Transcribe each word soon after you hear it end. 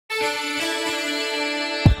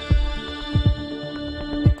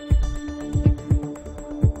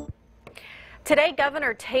Today,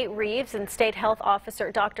 Governor Tate Reeves and State Health Officer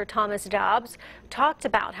Dr. Thomas Dobbs talked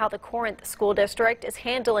about how the Corinth School District is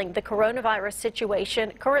handling the coronavirus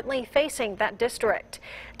situation currently facing that district.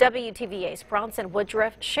 WTVA's Bronson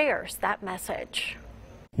Woodruff shares that message.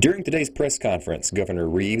 During today's press conference, Governor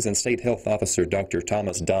Reeves and State Health Officer Dr.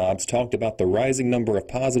 Thomas Dobbs talked about the rising number of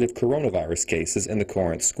positive coronavirus cases in the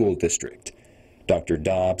Corinth School District. Dr.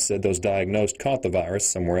 Dobbs said those diagnosed caught the virus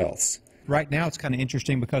somewhere else. Right now it's kind of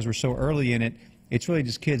interesting because we're so early in it. It's really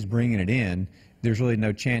just kids bringing it in. There's really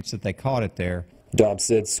no chance that they caught it there. Dobbs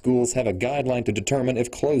said schools have a guideline to determine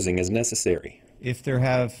if closing is necessary. If there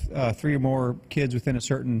have 3 or more kids within a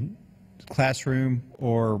certain classroom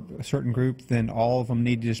or a certain group, then all of them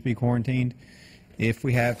need to just be quarantined. If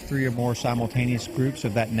we have 3 or more simultaneous groups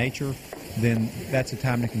of that nature, then that's a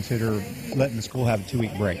time to consider letting the school have a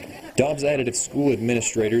 2-week break. Dobbs added if school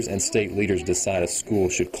administrators and state leaders decide a school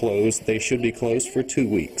should close, they should be closed for 2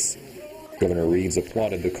 weeks. Governor Reeves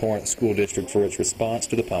applauded the Corinth School District for its response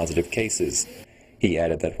to the positive cases. He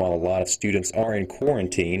added that while a lot of students are in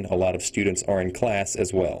quarantine, a lot of students are in class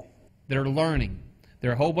as well. They're learning. There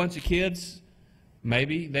are a whole bunch of kids,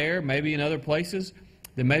 maybe there, maybe in other places,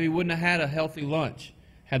 that maybe wouldn't have had a healthy lunch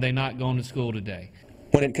had they not gone to school today.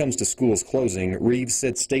 When it comes to schools closing, Reeves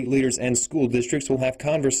said state leaders and school districts will have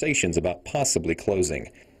conversations about possibly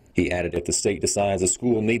closing. He added if the state decides a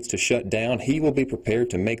school needs to shut down, he will be prepared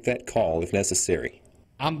to make that call if necessary.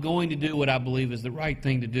 I'm going to do what I believe is the right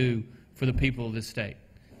thing to do for the people of this state.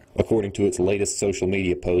 According to its latest social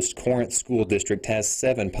media post, Corinth School District has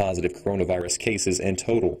 7 positive coronavirus cases in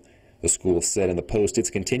total. The school said in the post it's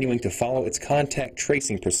continuing to follow its contact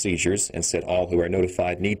tracing procedures and said all who are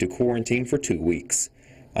notified need to quarantine for 2 weeks.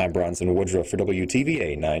 I'm Bronson Woodruff for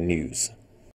WTVA 9 News.